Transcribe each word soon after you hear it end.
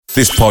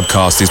This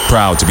podcast is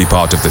proud to be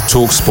part of the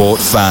TalkSport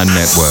Fan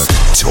Network.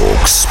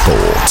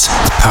 TalkSport.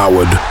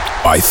 Powered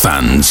by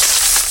fans.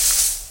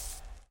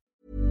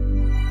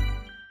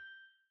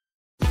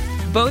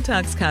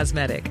 Botox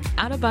Cosmetic,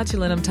 out of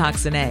botulinum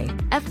toxin A,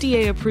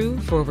 FDA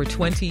approved for over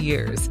 20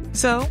 years.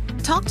 So,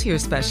 talk to your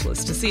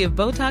specialist to see if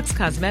Botox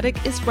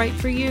Cosmetic is right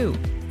for you.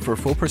 For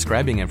full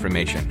prescribing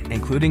information,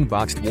 including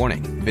boxed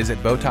warning,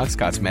 visit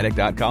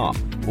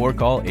BotoxCosmetic.com or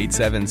call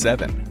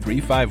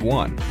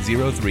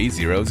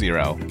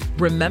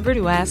 877-351-0300. Remember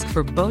to ask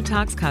for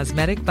Botox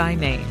Cosmetic by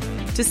name.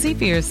 To see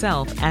for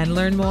yourself and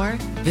learn more,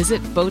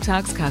 visit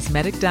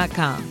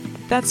BotoxCosmetic.com.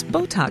 That's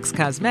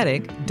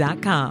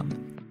BotoxCosmetic.com.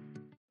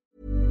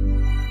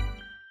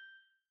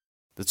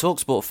 The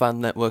TalkSport Fan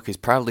Network is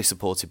proudly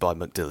supported by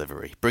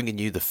McDelivery, bringing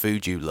you the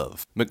food you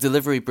love.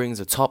 McDelivery brings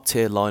a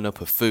top-tier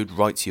lineup of food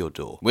right to your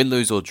door. Win,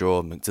 lose or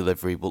draw,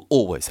 McDelivery will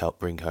always help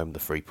bring home the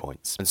 3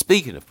 points. And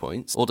speaking of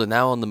points, order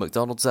now on the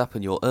McDonald's app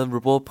and you'll earn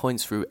reward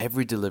points through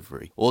every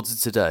delivery. Order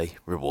today,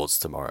 rewards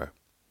tomorrow.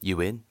 You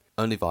in?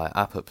 Only via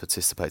app at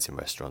participating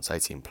restaurants.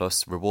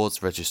 18+,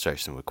 rewards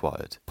registration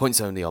required.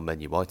 Points only on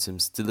menu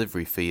items,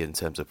 delivery fee and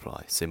terms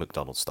apply. See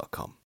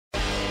mcdonalds.com.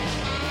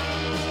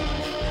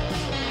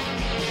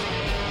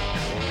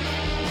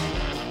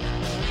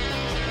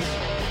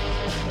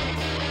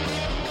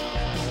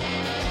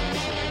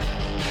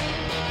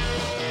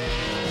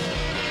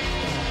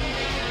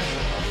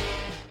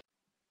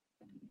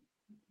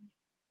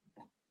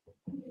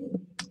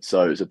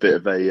 So it was a bit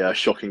of a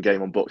shocking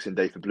game on Boxing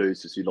Day for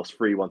Blues as we lost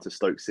 3-1 to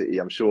Stoke City.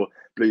 I'm sure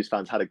Blues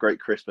fans had a great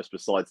Christmas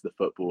besides the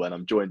football, and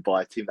I'm joined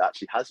by a team that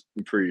actually has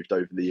improved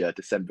over the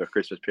December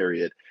Christmas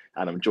period.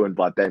 And I'm joined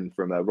by Ben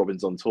from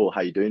Robins on Tour.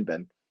 How you doing,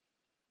 Ben?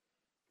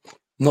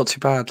 Not too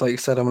bad. Like you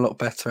said, I'm a lot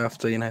better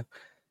after, the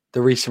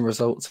recent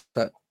results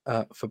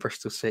for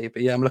Bristol City.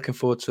 But yeah, I'm looking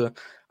forward to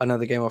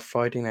another game on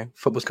Friday.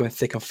 Football's going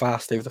thick and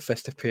fast over the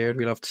festive period.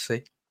 We love to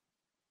see.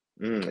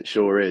 It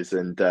sure is,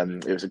 and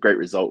it was a great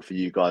result for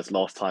you guys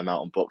last time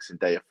out on Boxing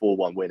Day, a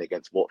 4-1 win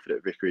against Watford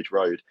at Vicarage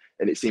Road.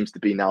 And it seems to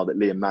be now that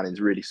Liam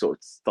Manning's really sort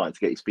of starting to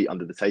get his feet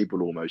under the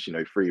table almost,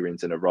 3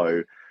 wins in a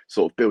row,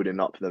 sort of building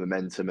up the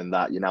momentum and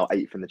that. You're now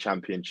 8th in the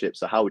Championship.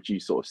 So how would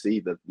you sort of see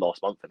the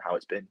last month and how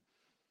it's been?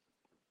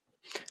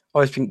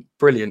 Oh, it's been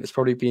brilliant. It's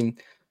probably been,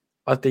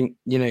 I think,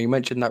 you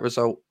mentioned that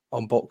result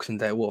on Boxing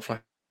Day at Watford.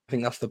 I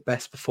think that's the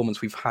best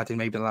performance we've had in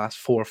maybe the last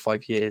 4 or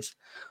 5 years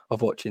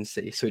of watching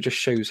City. So it just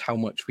shows how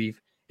much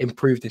we've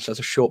improved in such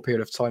a short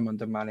period of time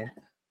under Manning.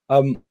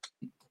 3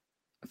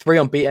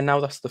 unbeaten now.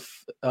 That's the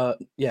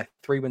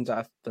 3 wins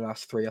out of the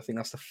last 3. I think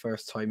that's the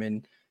first time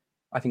in,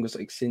 I think it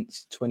was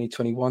since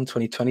 2021,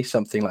 2020,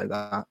 something like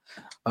that.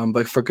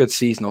 But for a good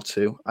season or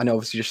two, and it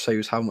obviously just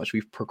shows how much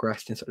we've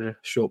progressed in such a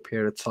short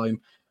period of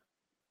time.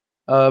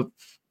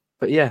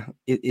 But yeah,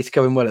 it's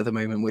going well at the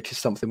moment, which is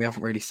something we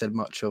haven't really said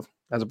much of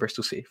as a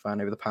Bristol City fan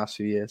over the past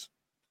few years.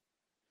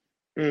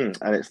 And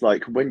it's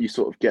like when you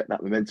sort of get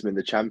that momentum in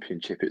the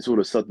Championship, it's all of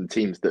a sudden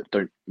teams that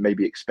don't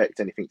maybe expect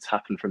anything to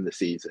happen from the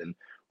season,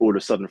 all of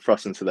a sudden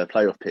thrust into their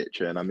playoff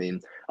picture. And I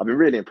mean, I've been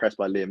really impressed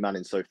by Liam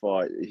Manning so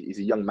far. He's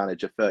a young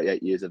manager,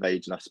 38 years of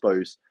age, and I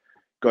suppose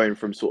going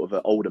from sort of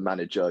an older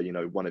manager,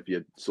 one of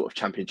your sort of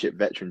Championship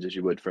veterans, as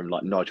you would, from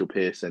like Nigel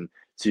Pearson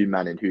to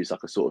Manning, who's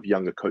like a sort of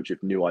younger coach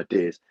with new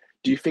ideas.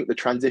 Do you think the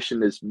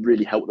transition has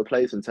really helped the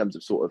players in terms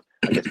of sort of,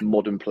 I guess,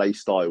 modern play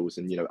styles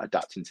and,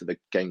 adapting to the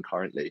game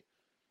currently?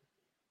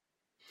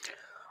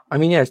 I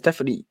mean, yeah, it's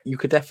definitely, you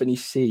could definitely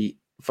see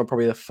for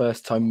probably the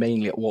first time,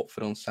 mainly at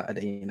Watford on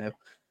Saturday,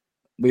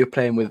 we were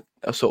playing with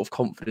a sort of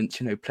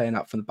confidence, playing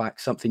out from the back,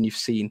 something you've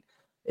seen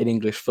in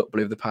English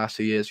football over the past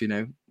few years,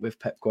 with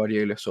Pep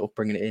Guardiola sort of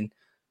bringing it in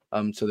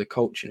to the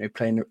culture,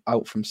 playing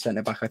out from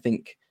centre back. I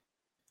think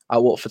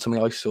at Watford,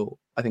 something I saw,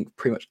 I think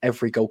pretty much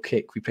every goal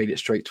kick, we played it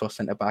straight to our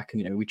centre back,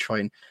 and, we try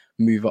and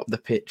move up the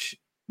pitch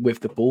with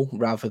the ball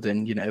rather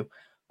than,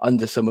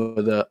 under some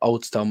of the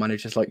old style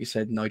managers, like you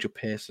said, Nigel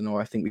Pearson,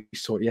 or I think we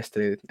saw it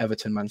yesterday,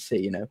 Everton, Man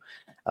City,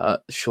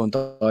 Sean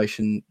Dyche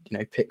and,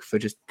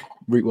 Pickford, just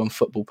Route 1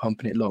 football,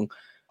 pumping it long.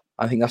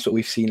 I think that's what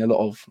we've seen a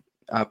lot of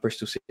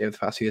Bristol City over the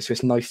past few years. So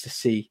it's nice to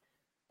see,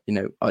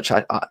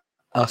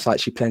 us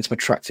actually playing some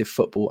attractive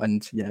football,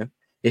 and,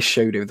 it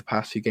showed over the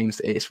past few games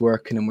that it's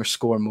working and we're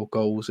scoring more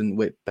goals and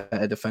we're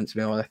better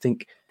defensively. I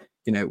think,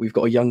 we've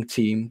got a young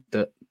team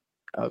that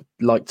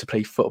like to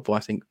play football. I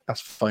think that's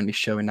finally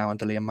showing now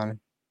under Liam Manning.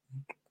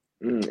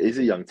 It is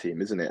a young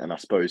team, isn't it? And I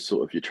suppose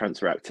sort of your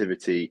transfer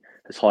activity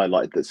has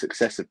highlighted the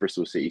success of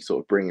Bristol City, sort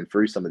of bringing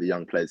through some of the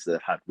young players that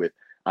they've had, with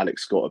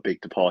Alex Scott, a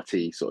big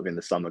departee sort of in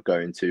the summer,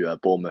 going to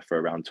Bournemouth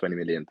for around £20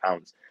 million.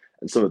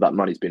 And some of that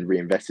money's been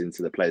reinvested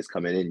into the players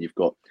coming in. You've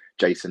got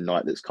Jason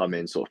Knight that's come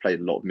in, sort of played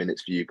a lot of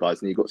minutes for you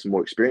guys. And you've got some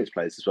more experienced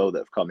players as well that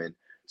have come in,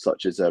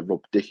 such as Rob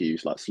Dickey,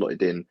 who's like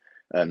slotted in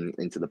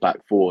into the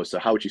back four. So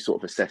how would you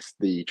sort of assess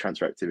the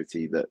transfer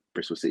activity that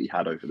Bristol City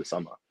had over the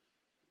summer?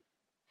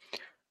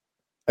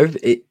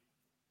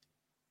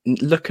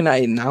 Looking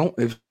at it now,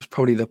 it was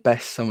probably the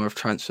best summer of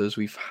transfers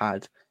we've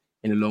had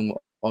in a long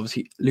while.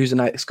 Obviously, losing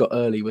Alex Scott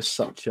early was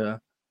such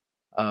a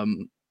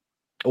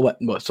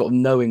sort of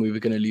knowing we were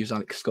going to lose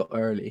Alex Scott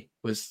early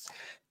was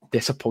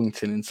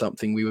disappointing and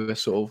something we were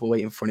sort of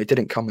waiting for, and it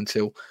didn't come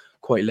until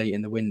quite late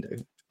in the window,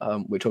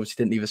 which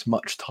obviously didn't leave us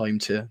much time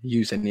to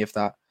use any of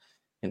that,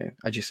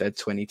 as you said,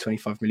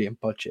 20-25 million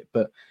budget.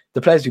 But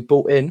the players we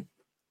bought in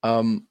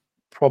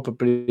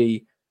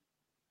probably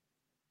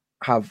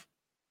have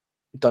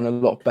done a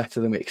lot better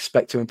than we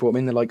expected when we brought him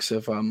in. The likes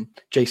of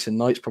Jason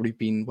Knight's probably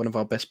been one of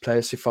our best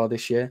players so far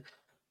this year.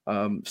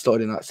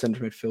 Started in that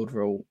centre midfield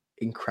role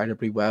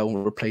incredibly well,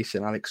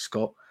 replacing Alex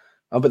Scott.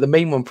 But the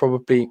main one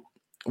probably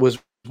was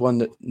one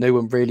that no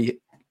one really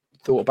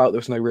thought about. There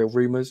was no real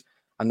rumours,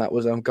 and that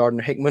was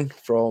Gardner Hickman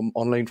on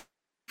loan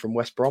from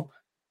West Brom.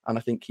 And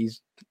I think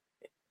he's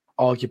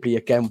arguably,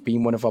 again,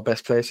 been one of our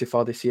best players so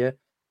far this year.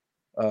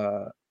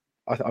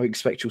 I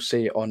expect you'll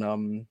see it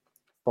on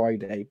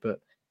Friday, but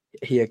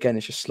he, again,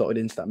 is just slotted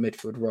into that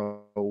midfield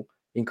role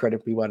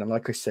incredibly well. And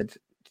like I said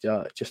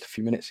just a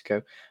few minutes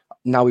ago,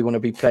 now we want to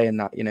be playing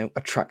that,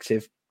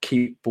 attractive,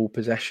 keep ball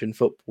possession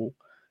football.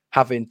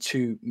 Having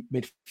two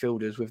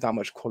midfielders with that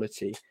much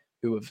quality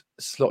who have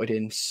slotted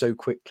in so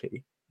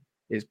quickly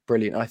is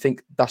brilliant. I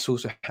think that's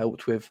also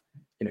helped with,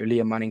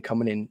 Liam Manning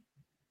coming in.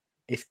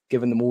 It's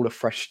given them all a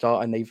fresh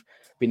start, and they've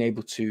been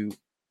able to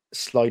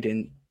slide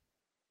in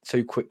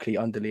so quickly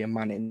under Liam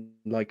Manning,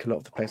 like a lot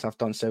of the players have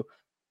done. So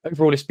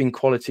overall, it's been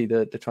quality,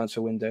 the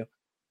transfer window.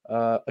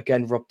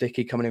 Again, Rob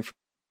Dickey coming in from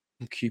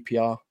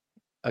QPR,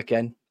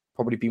 again,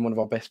 probably been one of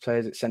our best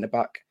players at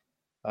centre-back,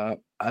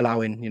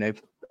 allowing,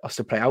 us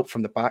to play out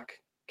from the back,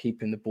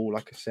 keeping the ball,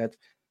 like I said.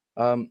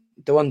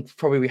 The one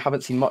probably we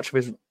haven't seen much of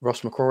is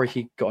Ross McCrory.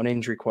 He got an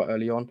injury quite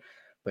early on,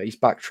 but he's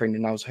back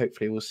training now, so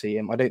hopefully we'll see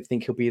him. I don't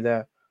think he'll be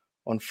there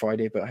on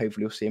Friday, but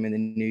hopefully we'll see him in the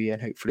new year,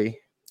 and hopefully,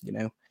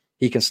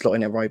 he can slot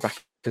in at right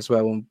back as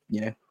well, and,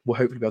 we'll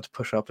hopefully be able to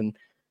push up. And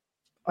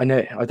I know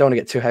I don't want to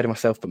get too ahead of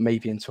myself, but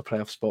maybe into a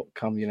playoff spot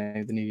come,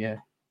 the new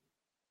year.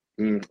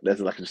 There's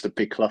just a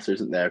big cluster,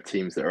 isn't there, of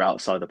teams that are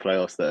outside the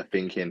playoffs that are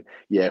thinking,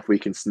 yeah, if we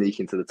can sneak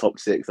into the top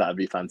six, that'd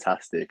be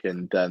fantastic.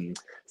 And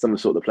some of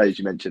the sort of the players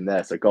you mentioned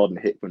there, so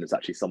Gardner Hickman is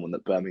actually someone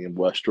that Birmingham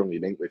were strongly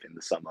linked with in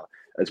the summer,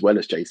 as well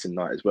as Jason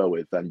Knight as well,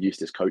 with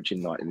Eustace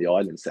coaching Knight in the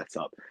Ireland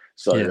setup.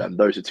 So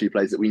those are two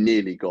players that we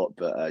nearly got,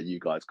 but you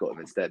guys got them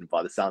instead. And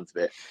by the sounds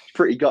of it, it's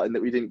pretty gutting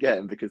that we didn't get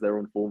them because they're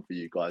on form for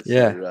you guys.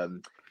 Yeah. So,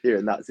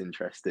 and that's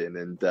interesting.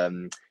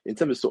 And in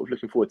terms of sort of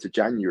looking forward to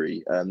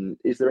January,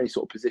 is there any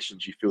sort of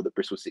positions you feel that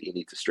Bristol City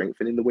need to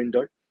strengthen in the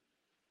window?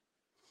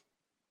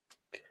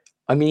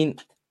 I mean,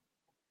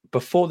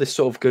 before this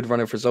sort of good run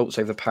of results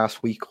over the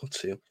past week or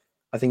two,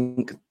 I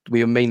think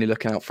we were mainly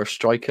looking out for a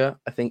striker.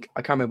 I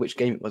can't remember which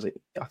game it was.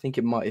 I think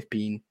it might have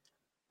been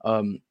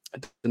the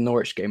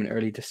Norwich game in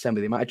early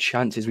December. The amount of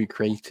chances we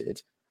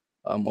created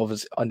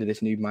obviously under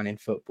this new man in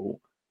football,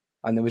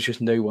 and there was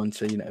just no one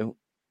to,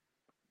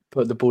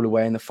 put the ball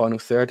away in the final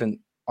third. And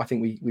I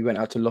think we went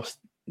out to lost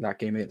that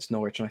game against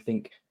Norwich, and I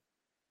think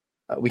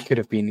we could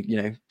have been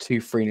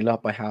 2-3-0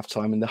 up by half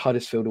time. And the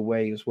Huddersfield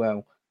away as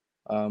well,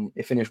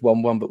 it finished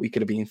 1-1, but we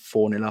could have been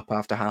 4-0 up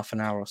after half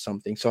an hour or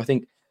something. So I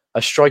think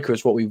a striker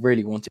is what we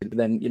really wanted. But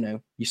then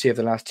you see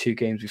over the last two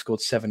games we've scored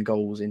 7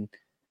 goals in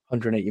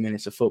 180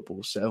 minutes of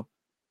football. So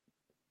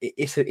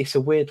it's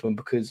a weird one,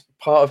 because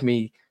part of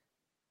me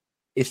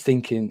is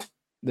thinking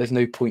there's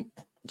no point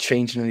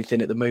changing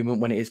anything at the moment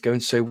when it is going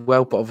so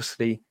well. But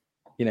obviously,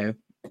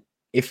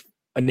 if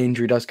an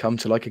injury does come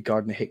to like a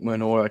Gardner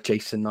Hickman or a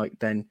Jason Knight,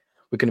 then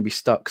we're going to be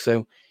stuck.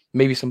 So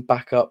maybe some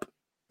backup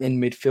in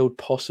midfield,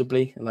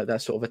 possibly, like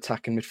that sort of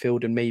attacking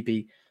midfield, and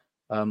maybe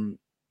a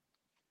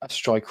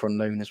striker on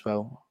loan as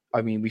well.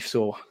 I mean, we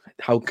saw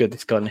how good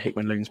this Gardner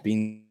Hickman loan's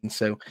been.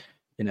 So,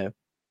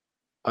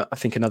 I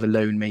think another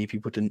loan maybe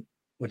wouldn't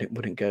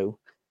go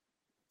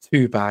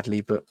too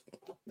badly. But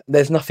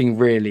there's nothing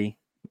really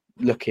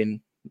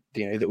looking,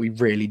 that we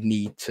really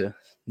need to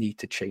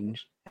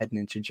change heading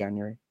into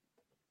January.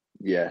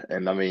 Yeah,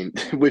 and I mean,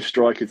 with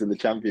strikers in the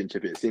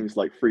Championship, it seems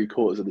like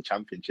 3/4 of the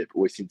Championship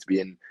always seem to be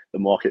in the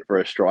market for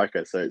a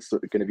striker. So it's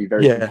sort of going to be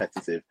very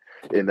competitive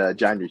in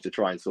January to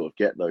try and sort of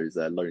get those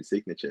loan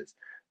signatures.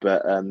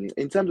 But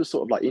in terms of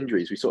sort of like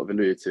injuries, we sort of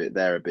alluded to it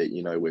there a bit,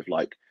 with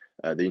like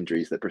the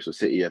injuries that Bristol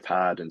City have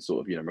had, and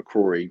sort of,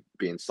 McCrory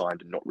being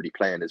signed and not really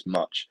playing as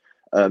much.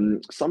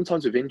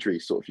 Sometimes with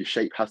injuries, sort of your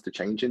shape has to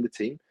change in the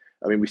team.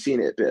 I mean, we've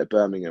seen it a bit at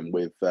Birmingham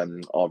with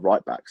our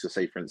right backs. So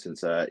say, for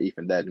instance,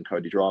 Ethan Laird and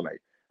Cody Drame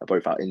are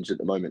both out injured at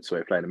the moment. So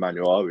we're playing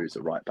Emmanuel Awu, who's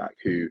a right back,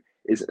 who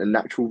isn't a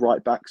natural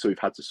right back. So we've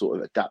had to sort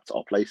of adapt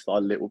our play style a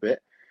little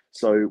bit.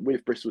 So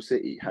with Bristol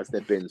City, has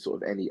there been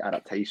sort of any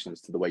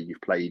adaptations to the way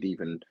you've played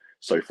even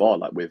so far,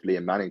 like with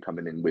Liam Manning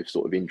coming in with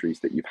sort of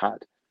injuries that you've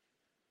had?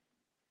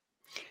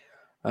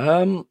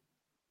 Not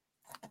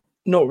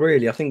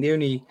really. I think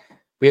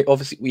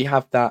we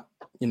have that,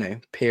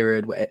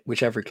 period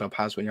which every club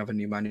has when you have a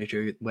new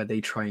manager, where they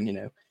try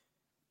and,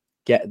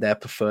 get their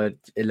preferred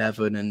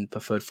 11 and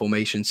preferred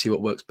formation, see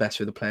what works best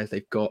with the players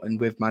they've got. And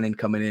with Manning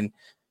coming in,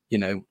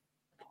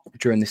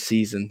 during the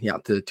season, he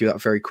had to do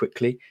that very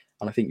quickly.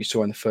 And I think you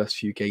saw in the first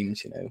few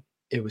games,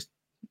 it was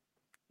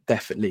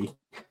definitely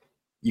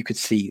you could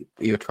see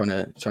you're trying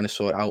to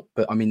sort it out.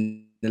 But I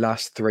mean, the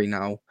last 3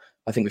 now,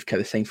 I think we've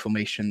kept the same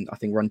formation. I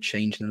think we're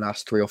unchanged in the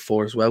last 3 or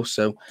 4 as well.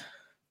 So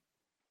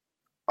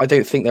I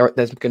don't think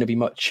there's going to be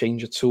much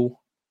change at all,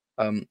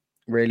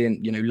 really.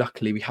 And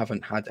luckily we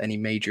haven't had any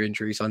major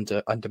injuries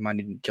under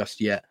Manning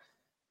just yet.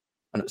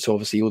 And so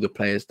obviously all the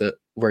players that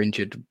were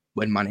injured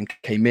when Manning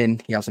came in,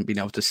 he hasn't been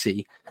able to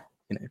see,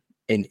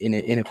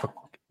 in a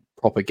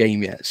proper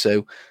game yet.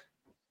 So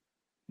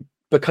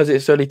because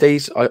it's early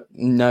days,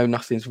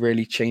 nothing's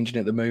really changing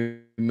at the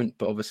moment.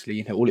 But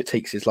obviously, all it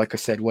takes is, like I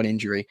said, one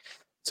injury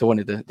to one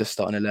of the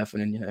starting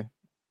 11, and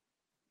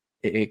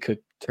it could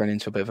turn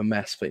into a bit of a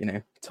mess. But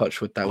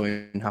touch wood, that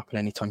won't happen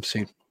anytime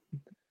soon.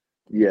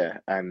 Yeah,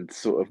 and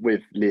sort of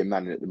with Liam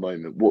Manning at the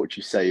moment, what would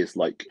you say is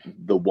like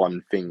the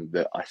one thing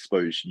that I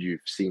suppose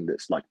you've seen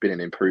that's like been an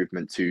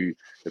improvement to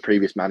the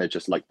previous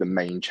managers, like the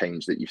main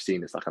change that you've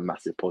seen is like a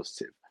massive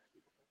positive?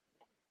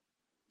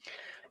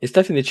 It's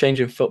definitely a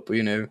change in football,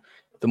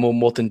 the more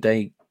modern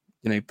day,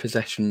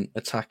 possession,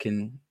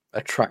 attacking,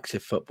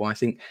 attractive football. I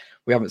think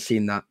we haven't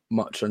seen that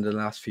much under the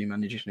last few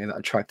managers, that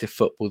attractive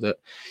football that,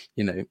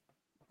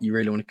 you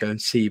really want to go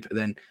and see. But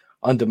then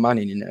under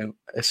Manning,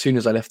 as soon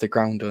as I left the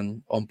ground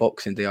on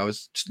Boxing Day, I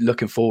was just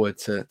looking forward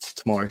to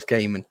tomorrow's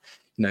game and,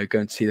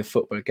 going to see the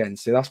football again.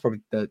 So that's probably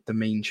the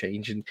main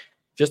change. And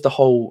just the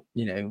whole,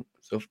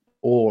 sort of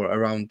awe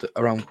around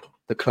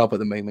the club at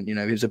the moment,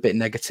 it was a bit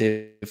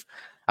negative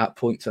at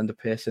points under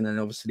Pearson, and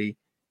obviously,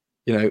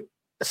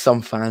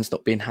 some fans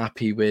not being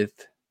happy with,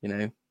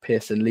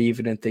 Pearson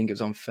leaving and think it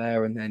was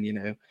unfair, and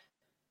then,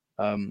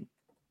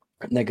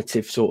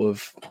 negative sort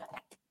of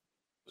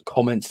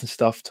comments and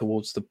stuff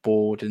towards the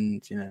board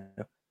and,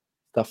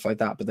 stuff like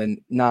that. But then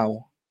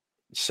now,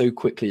 so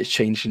quickly it's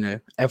changed,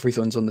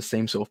 everyone's on the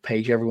same sort of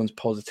page, everyone's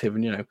positive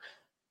and,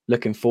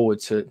 looking forward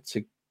to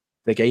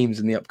the games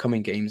and the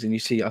upcoming games. And you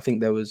see, I think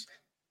there was,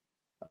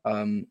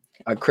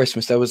 at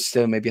Christmas, there was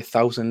still maybe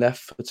 1,000 left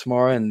for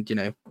tomorrow, and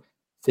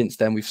since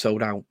then we've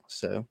sold out.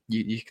 So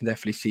you can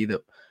definitely see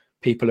that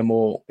people are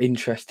more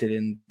interested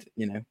in,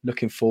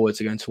 looking forward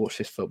to going to watch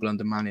this football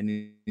under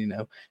Manning.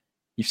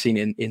 You've seen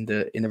in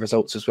the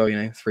results as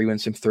well. 3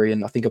 wins from 3,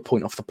 and I think a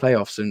point off the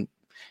playoffs. And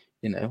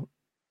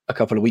a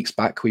couple of weeks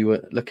back we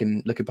were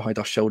looking behind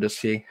our shoulders to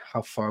see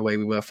how far away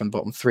we were from the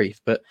bottom 3.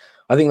 But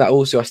I think that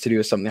also has to do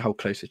with something how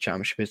close the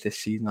championship is this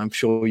season. I'm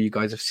sure you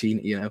guys have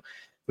seen it,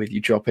 with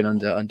you dropping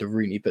under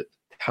Rooney, but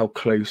how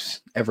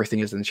close everything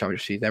is in the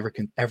championship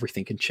season.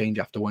 Everything can change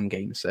after one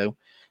game. So,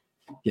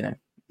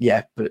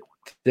 yeah. But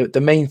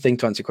the main thing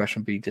to answer your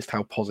question would be just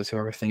how positive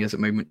everything is at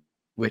the moment,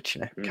 which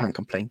can't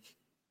complain.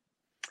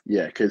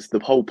 Yeah, because the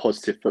whole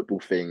positive football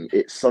thing,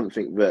 it's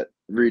something that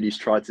Rooney's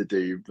tried to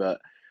do,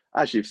 but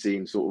as you've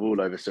seen sort of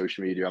all over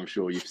social media, I'm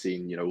sure you've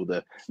seen, all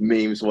the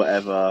memes,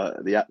 whatever,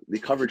 the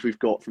coverage we've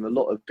got from a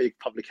lot of big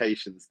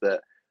publications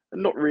that are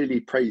not really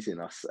praising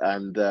us.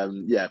 And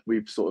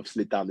we've sort of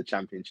slid down the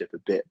championship a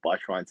bit by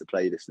trying to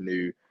play this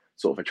new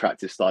sort of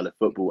attractive style of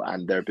football.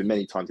 And there have been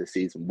many times this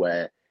season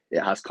where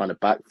it has kind of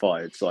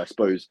backfired. So I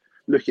suppose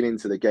looking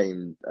into the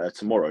game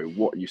tomorrow,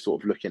 what are you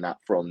sort of looking at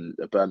from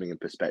a Birmingham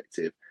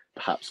perspective,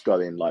 perhaps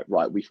going like,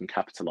 right, we can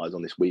capitalise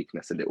on this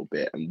weakness a little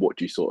bit? And what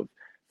do you sort of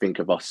think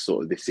of us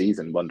sort of this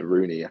season under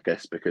Rooney, I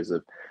guess, because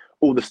of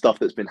all the stuff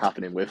that's been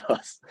happening with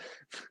us?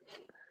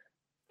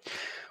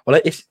 Well,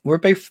 we're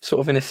both sort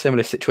of in a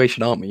similar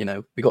situation, aren't we?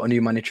 We got a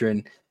new manager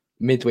in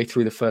midway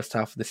through the first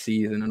half of the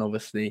season, and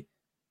obviously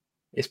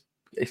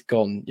it's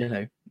gone,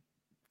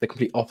 the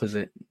complete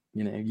opposite.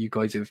 You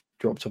guys have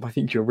dropped up. I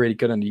think you're really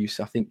good under you.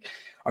 So I think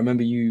I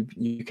remember you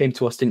came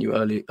to us, didn't you,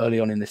 early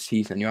on in the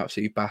season, and you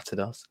absolutely battered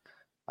us.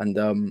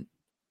 And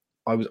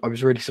I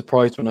was really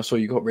surprised when I saw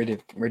you got rid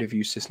of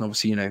Eustace. And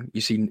obviously,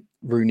 you seen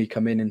Rooney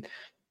come in, and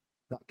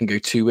that can go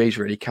 2 ways,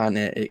 really, can't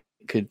it? It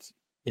could,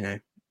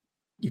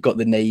 you've got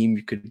the name,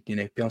 you could,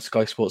 be on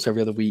Sky Sports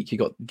every other week, you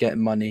got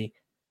getting money,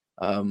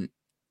 and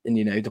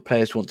the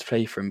players want to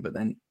play for him, but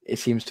then it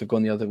seems to have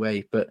gone the other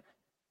way. But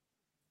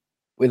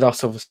with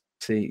us, obviously,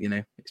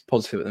 it's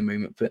positive at the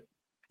moment, but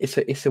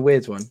it's a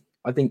weird one.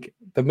 I think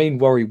the main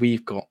worry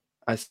we've got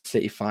as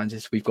City fans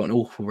is we've got an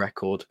awful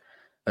record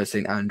at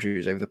St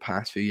Andrews over the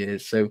past few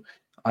years. So,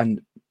 and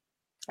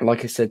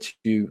like I said to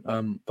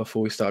you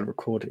before we started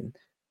recording,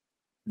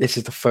 this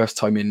is the first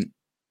time in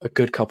a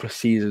good couple of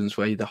seasons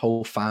where the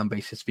whole fan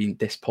base has been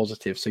this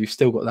positive. So you've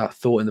still got that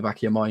thought in the back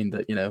of your mind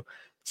that,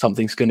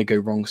 something's going to go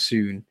wrong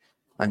soon.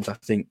 And I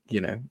think,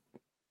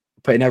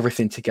 putting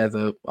everything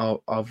together,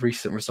 our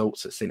recent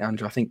results at St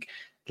Andrew, I think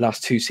the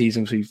last 2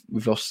 seasons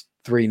we've lost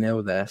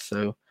 3-0 there.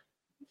 So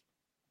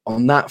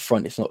on that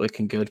front, it's not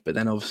looking good. But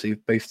then obviously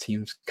both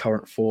teams'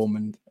 current form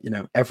and,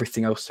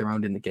 everything else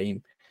surrounding the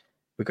game,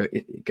 we're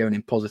going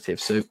in positive.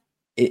 So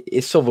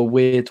it's sort of a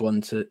weird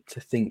one to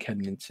think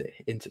heading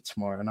into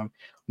tomorrow, and I'm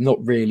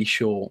not really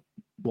sure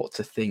what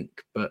to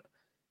think. But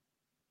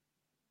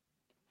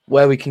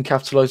where we can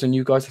capitalise on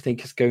you guys, I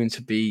think, is going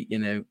to be,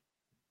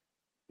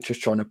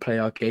 just trying to play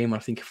our game. I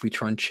think if we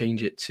try and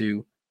change it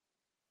to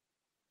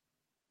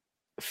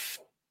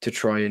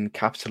try and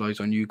capitalise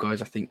on you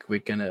guys, I think we're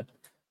gonna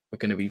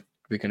be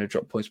we're going to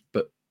drop points.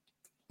 But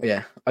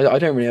yeah, I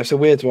don't really. It's a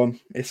weird one.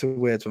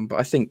 But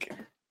I think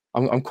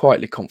I'm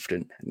quietly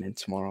confident heading in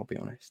tomorrow. I'll be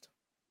honest.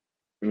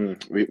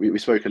 We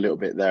spoke a little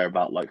bit there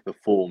about like the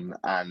form,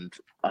 and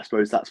I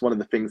suppose that's one of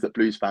the things that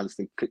Blues fans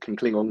can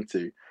cling on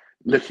to.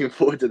 Looking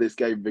forward to this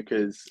game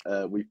because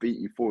we beat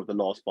you 4 of the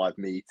last 5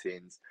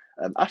 meetings.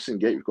 Ashton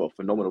Gate, we've got a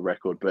phenomenal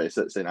record, but it's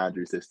at St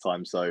Andrews this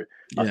time, so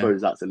I suppose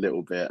that's a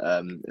little bit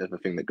of a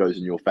thing that goes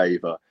in your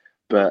favour.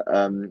 But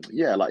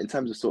yeah, like in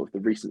terms of sort of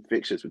the recent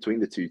fixtures between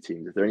the two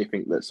teams, is there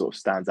anything that sort of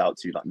stands out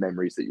to you, like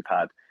memories that you've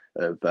had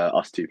of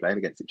us two playing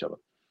against each other?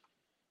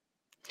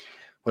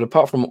 Well,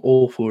 apart from an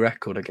awful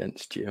record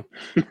against you,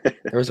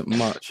 there isn't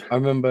much. I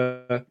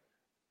remember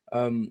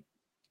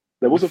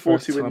there was a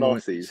 4-2 win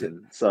last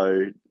season,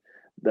 so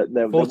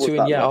there was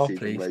that last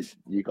season where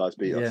you guys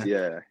beat us.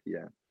 Yeah.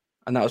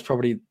 And that was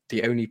probably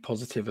the only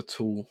positive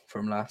at all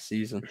from last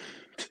season,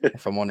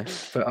 if I'm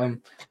honest. But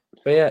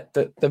yeah,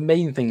 the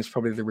main thing is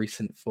probably the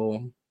recent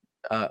form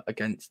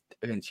against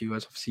you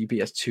guys. Obviously, you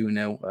beat us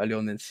 2-0 early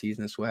on in the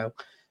season as well.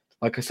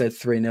 Like I said,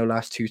 3-0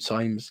 last 2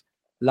 times.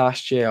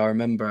 Last year, I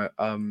remember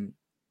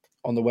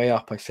on the way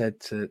up, I said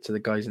to the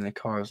guys in the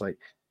car, I was like,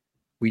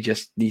 we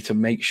just need to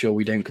make sure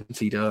we don't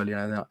concede early.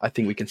 And I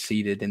think we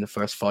conceded in the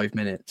first 5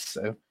 minutes.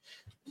 So,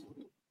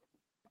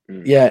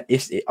 yeah,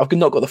 I've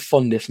not got the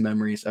fondest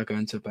memories of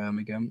going to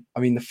Birmingham. I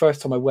mean, the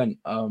first time I went,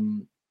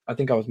 I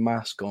think I was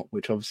mascot,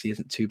 which obviously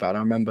isn't too bad. I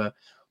remember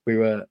we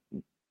were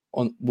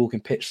walking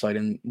pitch side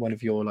and one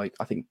of your, like,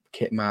 I think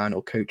kit man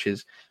or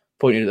coaches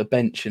pointed at the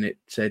bench and it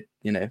said,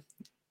 you know,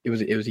 it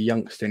was a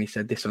youngster and he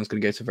said this one's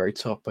going to go to the very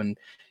top, and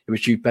it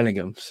was Jude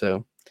Bellingham.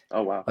 So,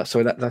 oh wow, that's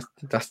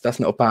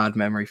not a bad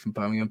memory from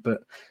Birmingham,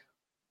 but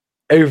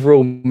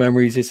overall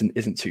memories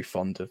isn't too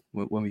fond of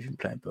when we've been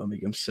playing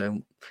Birmingham. So,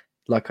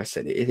 like I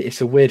said,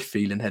 it's a weird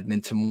feeling heading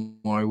into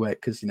tomorrow, where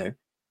because you know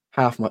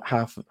half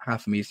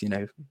of me is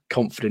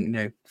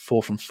confident,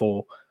 4 from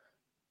 4,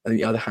 and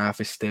the other half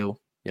is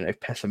still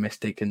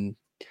pessimistic and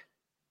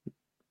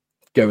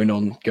going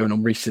on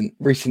recent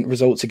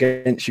results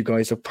against you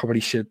guys. I probably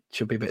should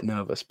be a bit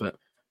nervous, but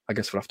I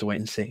guess we'll have to wait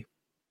and see.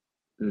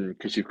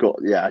 Because you've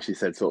got, as you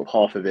said, sort of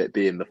half of it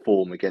being the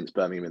form against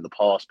Birmingham in the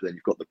past, but then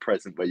you've got the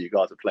present where you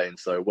guys are playing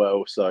so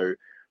well. So,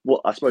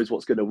 what's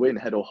going to win,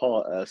 head or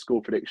heart?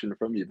 Score prediction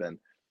from you, Ben.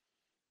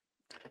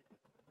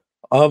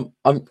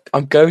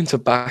 I'm going to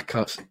back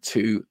us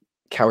to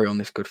carry on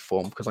this good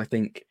form because I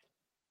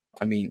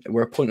mean,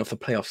 we're a point off the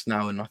playoffs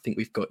now, and I think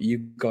we've got you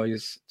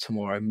guys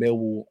tomorrow,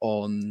 Millwall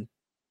on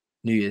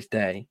New Year's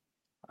Day,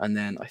 and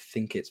then I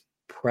think it's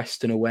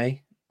Preston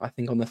away, I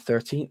think on the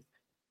 13th.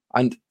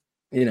 And,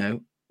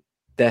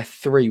 they're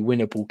 3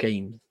 winnable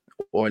games,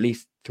 or at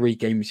least 3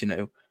 games,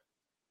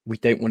 we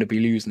don't want to be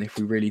losing if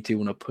we really do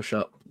want to push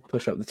up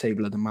the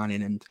table of the Man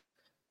in. And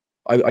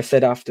I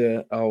said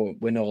after our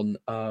win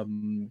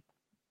on,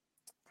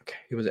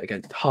 who was it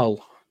against?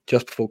 Hull.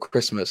 Just before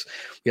Christmas,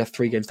 we had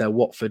 3 games there: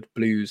 Watford,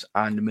 Blues,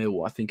 and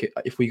Millwall. I think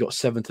if we got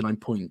 7 to 9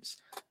 points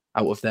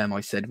out of them,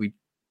 I said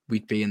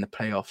we'd be in the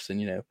playoffs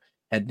and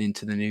heading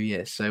into the new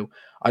year. So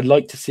I'd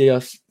like to see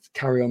us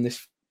carry on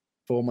this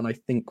form, and I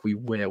think we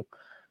will.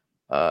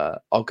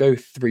 I'll go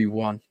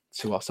 3-1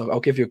 to us. I'll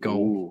give you a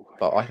goal,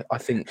 but I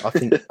think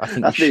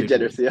that's being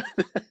generous.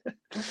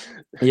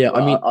 Yeah, well,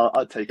 I mean,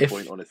 I'd take a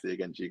point honestly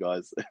against you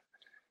guys.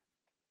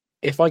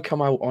 If I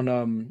come out of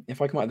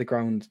the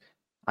ground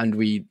and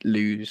we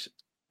lose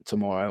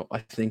tomorrow, I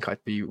think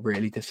I'd be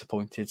really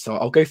disappointed. So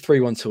I'll go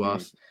 3-1 to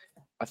us.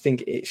 I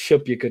think it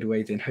should be a good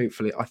way in.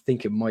 Hopefully, I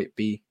think it might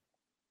be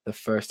the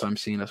first time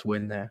seeing us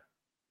win there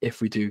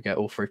if we do get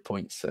all 3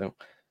 points. So,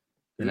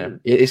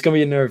 it's going to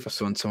be a nervous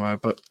one tomorrow,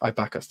 but I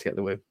back us to get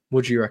the win.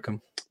 What do you reckon?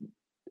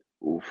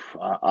 Oof,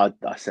 I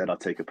said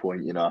I'd take a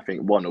point. I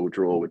think 1-1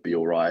 draw would be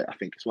all right. I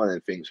think it's one of the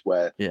things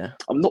where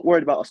I'm not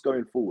worried about us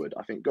going forward.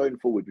 I think going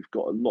forward, we've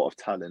got a lot of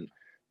talent,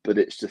 but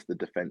it's just the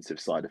defensive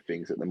side of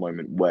things at the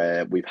moment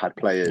where we've had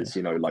players,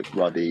 like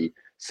Ruddy,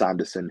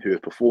 Sanderson, who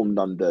have performed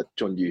under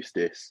John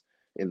Eustace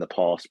in the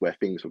past where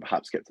things were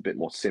perhaps kept a bit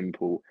more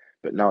simple,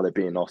 but now they're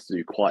being asked to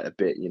do quite a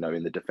bit,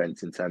 in the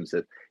defence in terms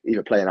of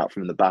either playing out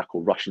from the back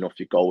or rushing off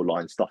your goal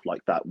line, stuff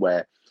like that,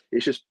 where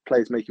it's just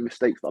players making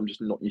mistakes that I'm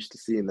just not used to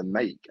seeing them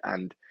make.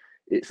 And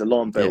it's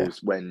alarm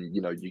bells when,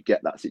 you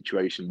get that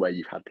situation where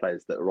you've had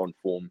players that are on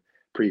form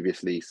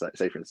previously, so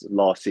say for instance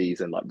last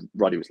season, like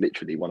Ruddy was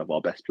literally one of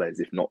our best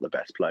players, if not the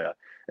best player,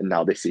 and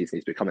now this season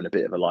he's becoming a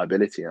bit of a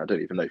liability, and I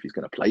don't even know if he's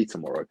going to play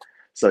tomorrow.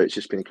 So it's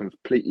just been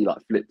completely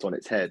flipped on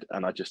its head,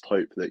 and I just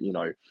hope that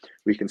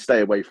we can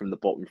stay away from the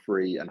bottom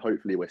 3, and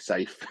hopefully we're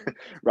safe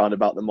round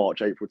about the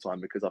March-April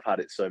time, because I've had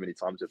it so many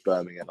times with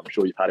Birmingham. I'm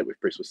sure you've had it with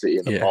Bristol City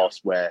in the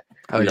past where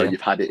you've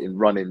had it in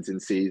run-ins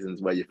in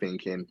seasons where you're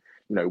thinking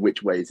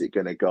which way is it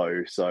going to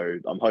go. So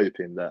I'm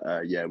hoping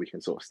that we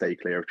can sort of stay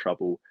clear of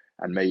trouble,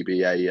 and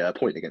maybe a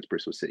point against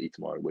Bristol City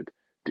tomorrow would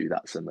do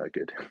that some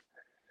good.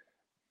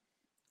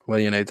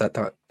 Well,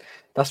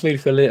 that's made me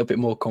feel a little bit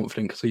more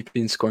confident because we've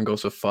been scoring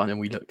goals for fun and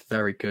we looked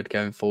very good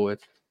going forward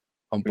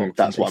on Boxing Day.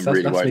 That's what I'm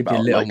really worried about.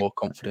 A little more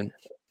confident.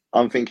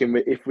 I'm thinking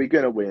if we're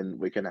going to win,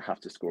 we're going to have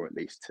to score at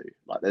least 2.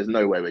 Like, there's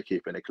no way we're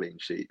keeping a clean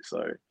sheet.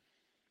 So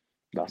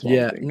that's what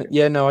I'm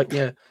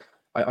thinking.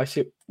 I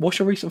see. What's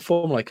your recent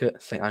form like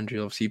at St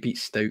Andrews? Obviously, you beat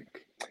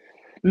Stoke.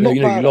 Not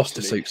you bad, lost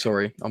actually. to Stoke,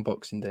 sorry, on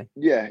Boxing Day.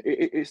 Yeah,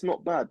 it's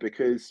not bad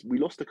because we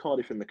lost to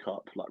Cardiff in the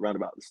Cup, like round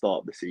about the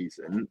start of the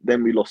season.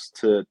 Then we lost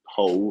to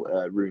Hull,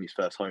 Rooney's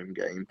first home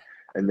game,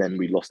 and then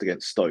we lost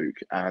against Stoke.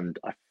 And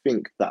I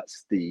think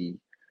that's the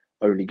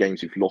only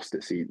games we've lost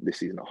this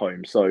season at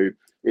home. So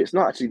it's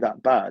not actually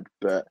that bad,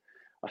 but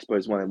I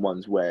suppose one of the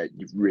ones where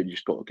you've really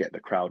just got to get the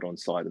crowd on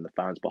side and the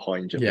fans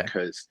behind you,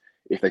 because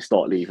if they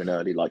start leaving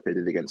early like they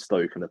did against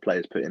Stoke and the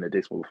players put in a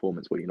dismal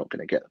performance, well, you're not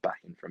going to get the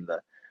backing from the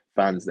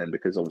fans then,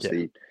 because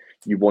obviously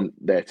you want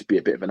there to be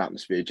a bit of an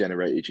atmosphere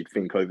generated. You'd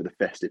think over the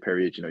festive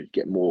period, you'd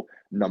get more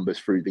numbers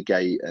through the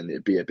gate and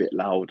it'd be a bit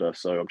louder.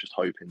 So I'm just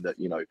hoping that,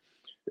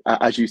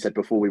 as you said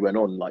before we went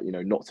on, like,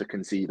 not to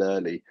concede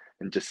early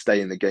and just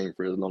stay in the game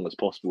for as long as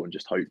possible and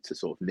just hope to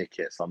sort of nick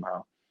it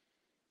somehow.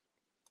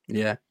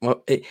 Yeah,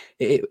 well,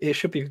 it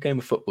should be a game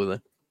of football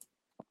then.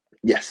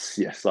 Yes,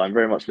 I'm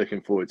very much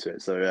looking forward to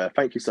it. So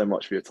thank you so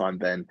much for your time,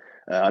 Ben.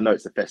 I know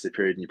it's a festive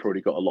period and you've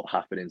probably got a lot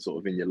happening sort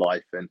of in your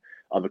life and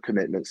other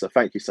commitments. So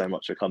thank you so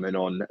much for coming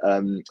on.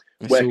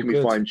 Where can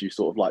we find you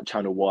sort of like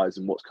channel wise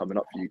and what's coming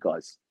up for you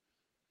guys?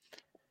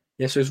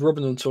 Yeah, so it's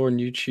Robin on Tour on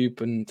YouTube,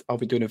 and I'll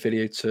be doing a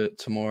video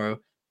tomorrow.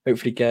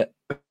 Hopefully get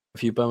a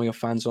few Birmingham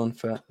fans on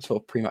for a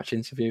sort of pre-match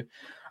interview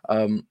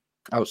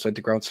outside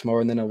the ground tomorrow.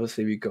 And then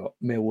obviously we've got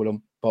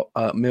Millwall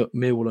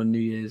on New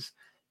Year's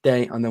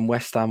Day, and then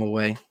West Ham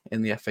away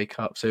in the FA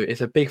Cup. So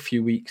it's a big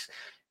few weeks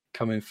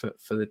coming for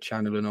the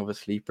channel, and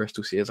obviously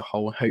Bristol City as a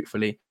whole. And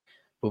hopefully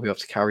we'll be able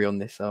to carry on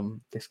this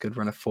good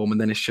run of form.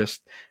 And then it's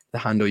just the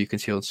handle you can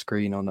see on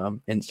screen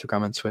on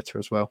Instagram and Twitter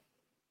as well.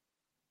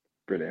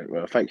 Brilliant.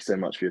 Well, thank you so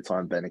much for your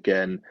time, Ben.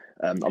 Again,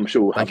 I'm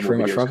sure we'll have more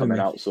videos coming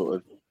out sort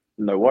of.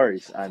 No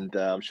worries. And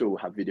I'm sure we'll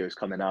have videos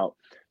coming out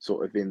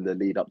sort of in the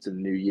lead up to the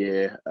new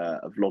year,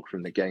 a vlog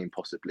from the game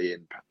possibly,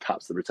 and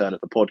perhaps the return of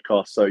the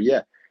podcast. So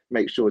yeah,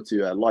 make sure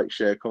to like,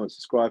 share, comment,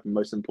 subscribe, and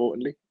most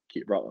importantly,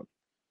 keep right on.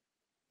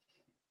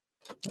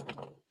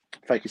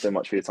 Thank you so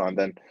much for your time,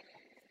 Ben.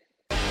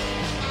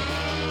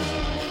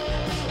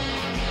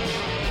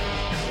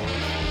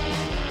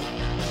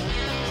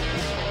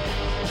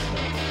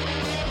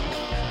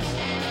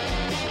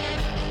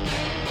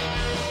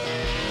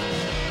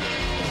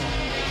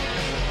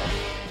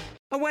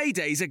 Away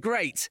days are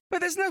great, but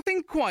there's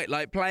nothing quite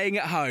like playing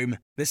at home.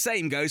 The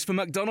same goes for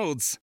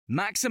McDonald's.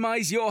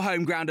 Maximise your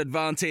home ground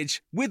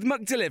advantage with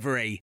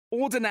McDelivery.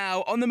 Order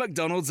now on the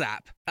McDonald's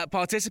app. At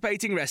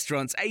participating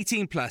restaurants,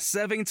 18 plus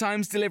serving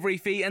times, delivery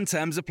fee and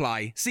terms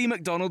apply. See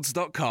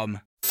mcdonalds.com.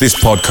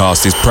 This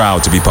podcast is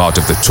proud to be part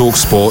of the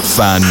TalkSport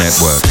Fan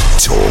Network.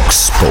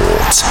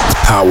 TalkSport.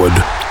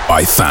 Powered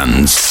by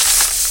fans.